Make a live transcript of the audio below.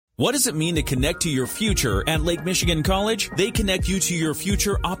What does it mean to connect to your future at Lake Michigan College? They connect you to your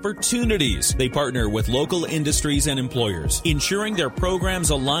future opportunities. They partner with local industries and employers, ensuring their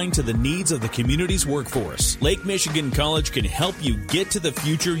programs align to the needs of the community's workforce. Lake Michigan College can help you get to the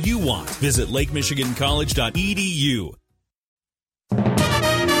future you want. Visit lakemichigancollege.edu.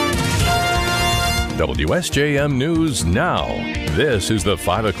 WSJM News Now. This is the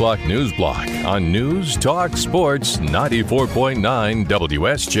 5 o'clock news block on News Talk Sports 94.9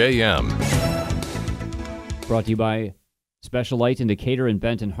 WSJM. Brought to you by Special Light in Decatur and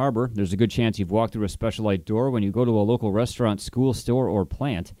Benton Harbor. There's a good chance you've walked through a Special Light door when you go to a local restaurant, school, store, or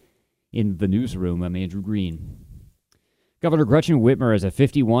plant. In the newsroom, I'm Andrew Green. Governor Gretchen Whitmer has a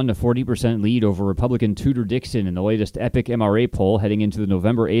 51 to 40% lead over Republican Tudor Dixon in the latest Epic MRA poll heading into the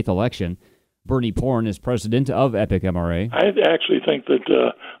November 8th election. Bernie Porn is president of Epic MRA. I actually think that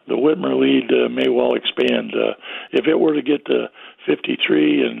the Whitmer lead may well expand. If it were to get to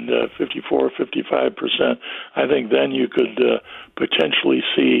 53 and 54, 55%, I think then you could potentially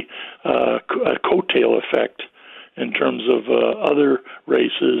see a coattail effect in terms of other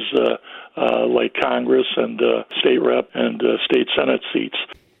races like Congress and state rep and state Senate seats.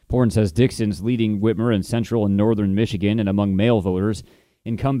 Porn says Dixon's leading Whitmer in central and northern Michigan and among male voters.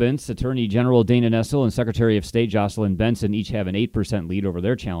 Incumbents, Attorney General Dana Nessel and Secretary of State Jocelyn Benson each have an 8% lead over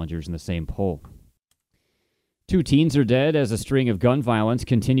their challengers in the same poll. 2 teens are dead as a string of gun violence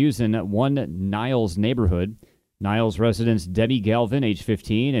continues in one Niles neighborhood. Niles residents Debbie Galvin, age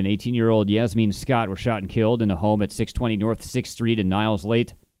 15, and 18-year-old Yasmin Scott were shot and killed in a home at 620 North 6th Street in Niles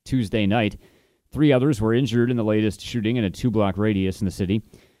late Tuesday night. 3 others were injured in the latest shooting in a 2-block radius in the city.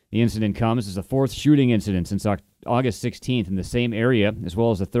 The incident comes as the 4th shooting incident since August 16th in the same area, as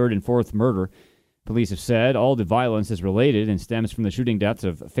well as the 3rd and 4th murder. Police have said all the violence is related and stems from the shooting deaths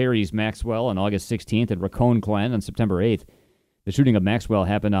of Ferries Maxwell on August 16th and Racone Glenn on September 8th. The shooting of Maxwell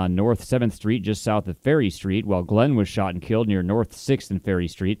happened on North 7th Street, just south of Ferry Street, while Glenn was shot and killed near North 6th and Ferry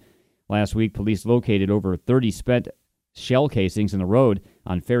Street. Last week, police located over 30 spent shell casings in the road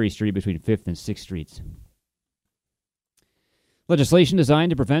on Ferry Street between 5th and 6th Streets. Legislation designed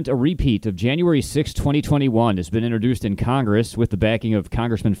to prevent a repeat of January 6, 2021 has been introduced in Congress with the backing of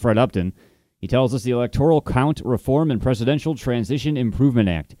Congressman Fred Upton. He tells us the Electoral Count Reform and Presidential Transition Improvement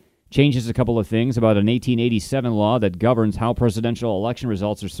Act changes a couple of things about an 1887 law that governs how presidential election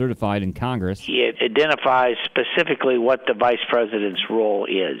results are certified in Congress. It identifies specifically what the vice president's role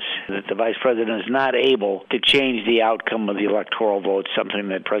is, that the vice president is not able to change the outcome of the electoral vote, something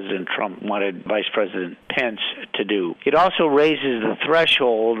that President Trump wanted Vice President Pence to do. It also raises the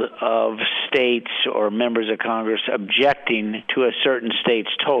threshold of states or members of Congress objecting to a certain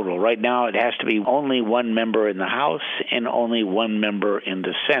state's total. Right now it has to be only 1 member in the House and only 1 member in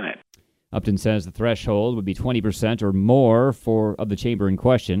the Senate. Upton says the threshold would be 20% or more of the chamber in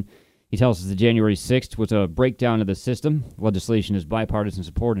question. He tells us that January 6th was a breakdown of the system. Legislation has bipartisan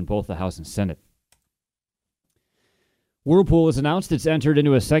support in both the House and Senate. Whirlpool has announced it's entered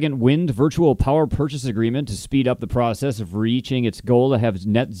into a second wind virtual power purchase agreement to speed up the process of reaching its goal to have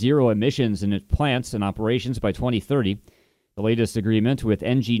net zero emissions in its plants and operations by 2030. The latest agreement with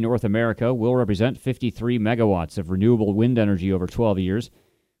NG North America will represent 53 megawatts of renewable wind energy over 12 years.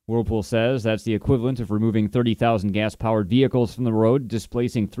 Whirlpool says that's the equivalent of removing 30,000 gas-powered vehicles from the road,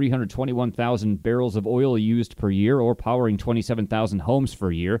 displacing 321,000 barrels of oil used per year, or powering 27,000 homes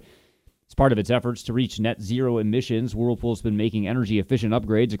per year. As part of its efforts to reach net zero emissions, Whirlpool's been making energy-efficient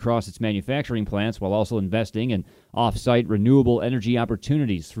upgrades across its manufacturing plants while also investing in off-site renewable energy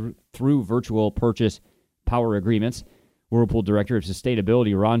opportunities through virtual purchase power agreements. Whirlpool Director of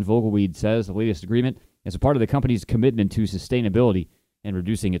Sustainability Ron Vogelweed says the latest agreement is a part of the company's commitment to sustainability and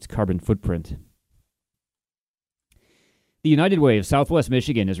reducing its carbon footprint. The United Way of Southwest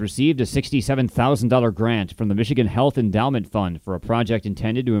Michigan has received a $67,000 grant from the Michigan Health Endowment Fund for a project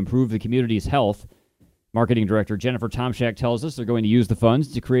intended to improve the community's health. Marketing Director Jennifer Tomczak tells us they're going to use the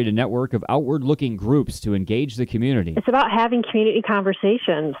funds to create a network of outward-looking groups to engage the community. It's about having community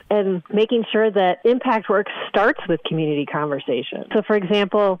conversations and making sure that impact work starts with community conversations. So, for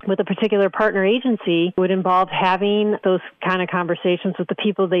example, with a particular partner agency, it would involve having those kind of conversations with the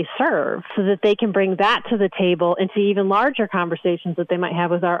people they serve so that they can bring that to the table into even larger conversations that they might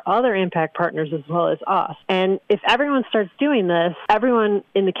have with our other impact partners as well as us. And if everyone starts doing this, everyone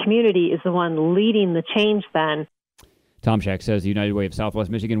in the community is the one leading the change then. Tomczak says the United Way of Southwest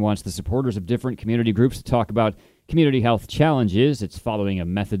Michigan wants the supporters of different community groups to talk about community health challenges. It's following a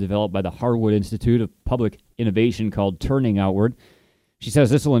method developed by the Harwood Institute of Public Innovation called Turning Outward. She says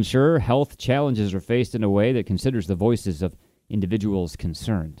this will ensure health challenges are faced in a way that considers the voices of individuals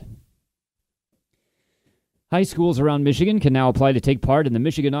concerned. High schools around Michigan can now apply to take part in the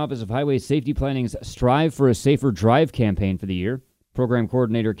Michigan Office of Highway Safety Planning's Strive for a Safer Drive campaign for the year. Program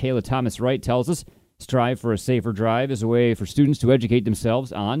coordinator Kayla Thomas-Wright tells us Strive for a Safer Drive is a way for students to educate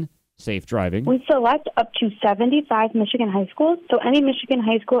themselves on safe driving. We select up to 75 Michigan high schools, so any Michigan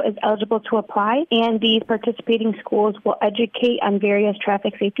high school is eligible to apply, and these participating schools will educate on various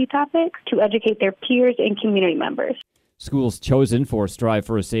traffic safety topics to educate their peers and community members. Schools chosen for Strive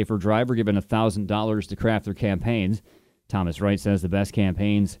for a Safer Drive are given $1,000 to craft their campaigns. Thomas Wright says the best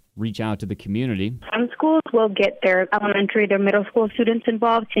campaigns reach out to the community. Some schools will get their elementary, their middle school students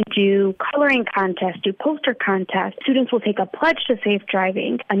involved and do coloring contests, do poster contests. Students will take a pledge to safe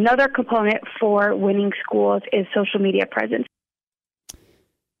driving. Another component for winning schools is social media presence.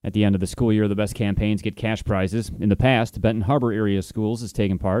 At the end of the school year, the best campaigns get cash prizes. In the past, Benton Harbor area schools has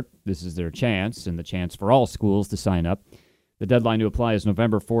taken part. This is their chance, and the chance for all schools to sign up. The deadline to apply is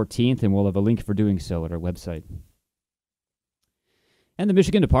November 14th, and we'll have a link for doing so at our website. And the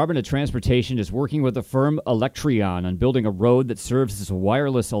Michigan Department of Transportation is working with the firm Electrion on building a road that serves as a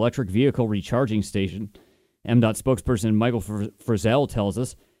wireless electric vehicle recharging station. MDOT spokesperson Michael Frizzell tells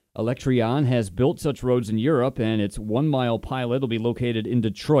us Electrion has built such roads in Europe, and its 1-mile pilot will be located in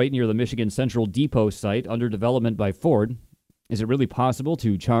Detroit near the Michigan Central Depot site under development by Ford. Is it really possible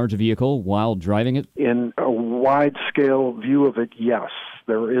to charge a vehicle while driving it? In a wide-scale view of it, yes.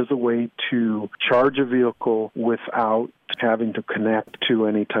 There is a way to charge a vehicle without having to connect to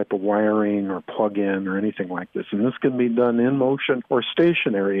any type of wiring or plug-in or anything like this. And this can be done in motion or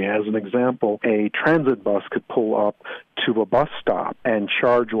stationary. As an example, a transit bus could pull up to a bus stop and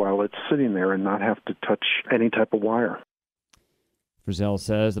charge while it's sitting there and not have to touch any type of wire. Frizzell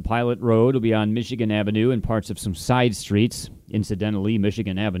says the pilot road will be on Michigan Avenue and parts of some side streets. Incidentally,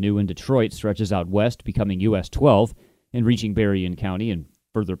 Michigan Avenue in Detroit stretches out west, becoming US 12 and reaching Berrien County and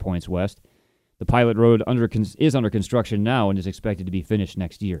further points west. The pilot road is under construction now and is expected to be finished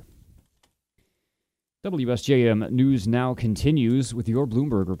next year. WSJM News Now continues with your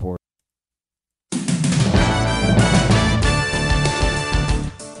Bloomberg report.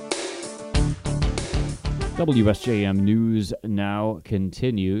 WSJM News Now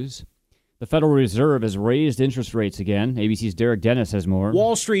continues. The Federal Reserve has raised interest rates again. ABC's Derek Dennis has more.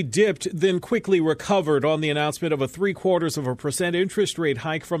 Wall Street dipped, then quickly recovered on the announcement of a 0.75% interest rate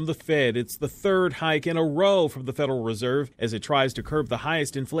hike from the Fed. It's the third hike in a row from the Federal Reserve as it tries to curb the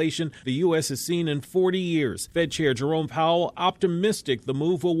highest inflation the U.S. has seen in 40 years. Fed Chair Jerome Powell optimistic the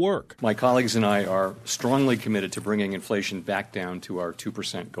move will work. My colleagues and I are strongly committed to bringing inflation back down to our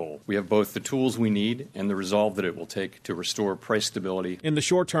 2% goal. We have both the tools we need and the resolve that it will take to restore price stability. In the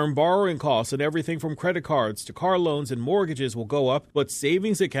short term, borrowing costs and everything from credit cards to car loans and mortgages will go up, but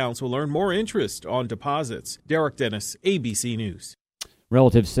savings accounts will earn more interest on deposits. Derek Dennis, ABC News.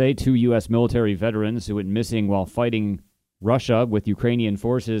 Relatives say 2 U.S. military veterans who went missing while fighting Russia with Ukrainian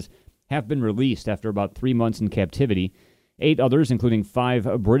forces have been released after about 3 months in captivity. 8 others, including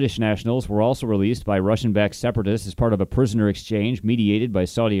 5 British nationals, were also released by Russian-backed separatists as part of a prisoner exchange mediated by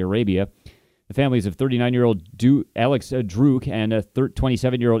Saudi Arabia. The families of 39-year-old Alex Druk and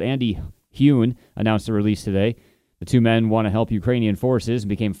 27-year-old Andy Hune announced the release today. The 2 men want to help Ukrainian forces and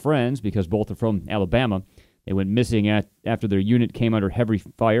became friends because both are from Alabama. They went missing after their unit came under heavy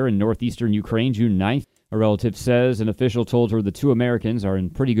fire in northeastern Ukraine June 9th. A relative says an official told her the 2 Americans are in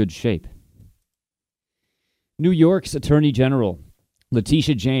pretty good shape. New York's Attorney General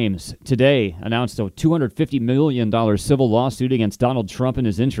Letitia James today announced a $250 million civil lawsuit against Donald Trump and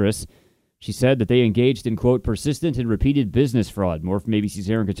his interests. She said that they engaged in, quote, persistent and repeated business fraud. More from ABC's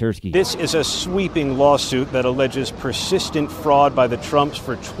Aaron Katersky. This is a sweeping lawsuit that alleges persistent fraud by the Trumps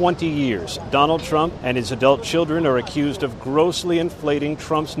for 20 years. Donald Trump and his adult children are accused of grossly inflating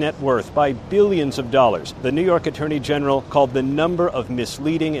Trump's net worth by billions of dollars. The New York Attorney General called the number of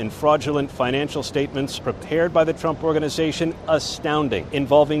misleading and fraudulent financial statements prepared by the Trump Organization astounding,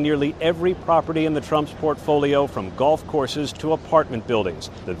 involving nearly every property in the Trump's portfolio, from golf courses to apartment buildings,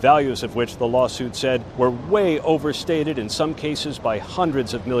 the values of which the lawsuit said were way overstated, in some cases by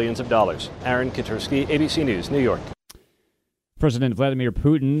hundreds of millions of dollars. Aaron Katersky, ABC News, New York. President Vladimir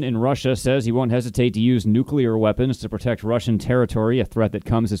Putin in Russia says he won't hesitate to use nuclear weapons to protect Russian territory, a threat that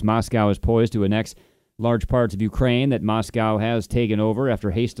comes as Moscow is poised to annex large parts of Ukraine that Moscow has taken over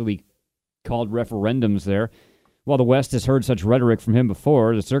after hastily called referendums there. While the West has heard such rhetoric from him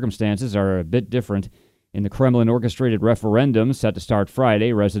before, the circumstances are a bit different. In the Kremlin-orchestrated referendum set to start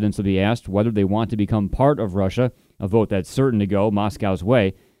Friday, residents will be asked whether they want to become part of Russia, a vote that's certain to go Moscow's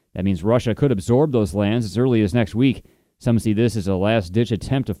way. That means Russia could absorb those lands as early as next week. Some see this as a last-ditch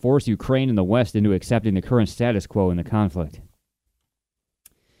attempt to force Ukraine and the West into accepting the current status quo in the conflict.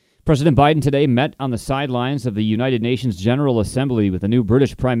 President Biden today met on the sidelines of the United Nations General Assembly with the new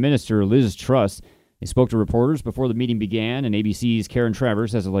British Prime Minister, Liz Truss. They spoke to reporters before the meeting began, and ABC's Karen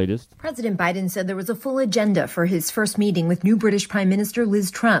Travers has the latest. President Biden said there was a full agenda for his first meeting with new British Prime Minister Liz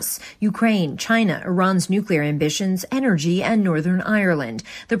Truss: Ukraine, China, Iran's nuclear ambitions, energy, and Northern Ireland.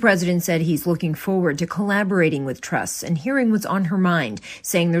 The president said he's looking forward to collaborating with Truss and hearing what's on her mind,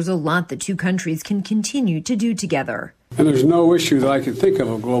 saying there's a lot the two countries can continue to do together. And there's no issue that I can think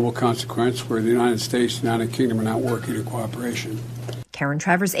of global consequence where the United States and the United Kingdom are not working in cooperation. Karen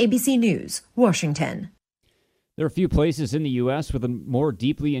Travers, ABC News, Washington. There are few places in the U.S. with a more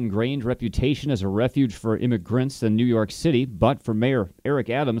deeply ingrained reputation as a refuge for immigrants than New York City, but for Mayor Eric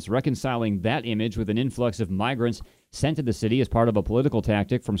Adams, reconciling that image with an influx of migrants sent to the city as part of a political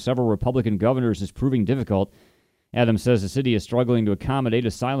tactic from several Republican governors is proving difficult. Adams says the city is struggling to accommodate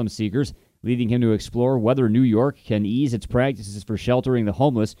asylum seekers, leading him to explore whether New York can ease its practices for sheltering the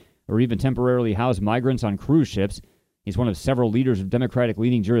homeless or even temporarily house migrants on cruise ships. He's one of several leaders of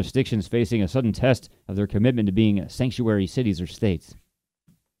Democratic-leaning jurisdictions facing a sudden test of their commitment to being sanctuary cities or states.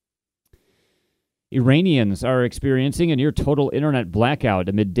 Iranians are experiencing a near-total internet blackout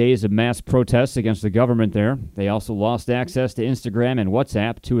amid days of mass protests against the government there. They also lost access to Instagram and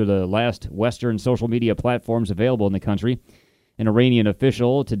WhatsApp, two of the last Western social media platforms available in the country. An Iranian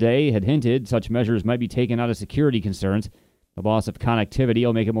official today had hinted such measures might be taken out of security concerns. The loss of connectivity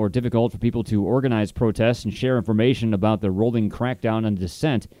will make it more difficult for people to organize protests and share information about the rolling crackdown on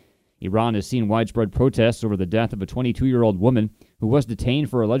dissent. Iran has seen widespread protests over the death of a 22-year-old woman who was detained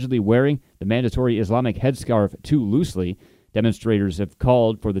for allegedly wearing the mandatory Islamic headscarf too loosely. Demonstrators have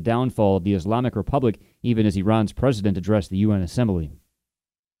called for the downfall of the Islamic Republic, even as Iran's president addressed the UN Assembly.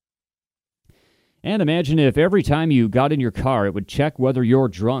 And imagine if every time you got in your car, it would check whether you're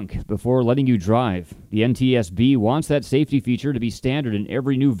drunk before letting you drive. The NTSB wants that safety feature to be standard in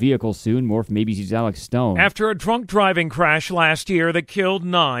every new vehicle soon. More from ABC's Alex Stone. After a drunk driving crash last year that killed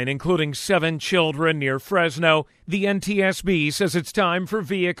 9, including 7 children near Fresno, the NTSB says it's time for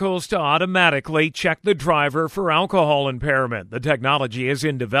vehicles to automatically check the driver for alcohol impairment. The technology is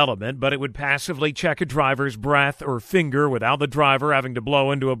in development, but it would passively check a driver's breath or finger without the driver having to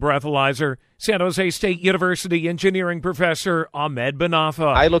blow into a breathalyzer. San Jose State University engineering professor Ahmed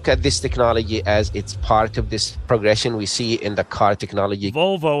Benafa. I look at this technology as it's part of this progression we see in the car technology.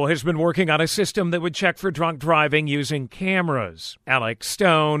 Volvo has been working on a system that would check for drunk driving using cameras. Alex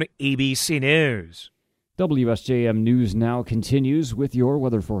Stone, ABC News. WSJM News now continues with your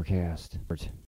weather forecast.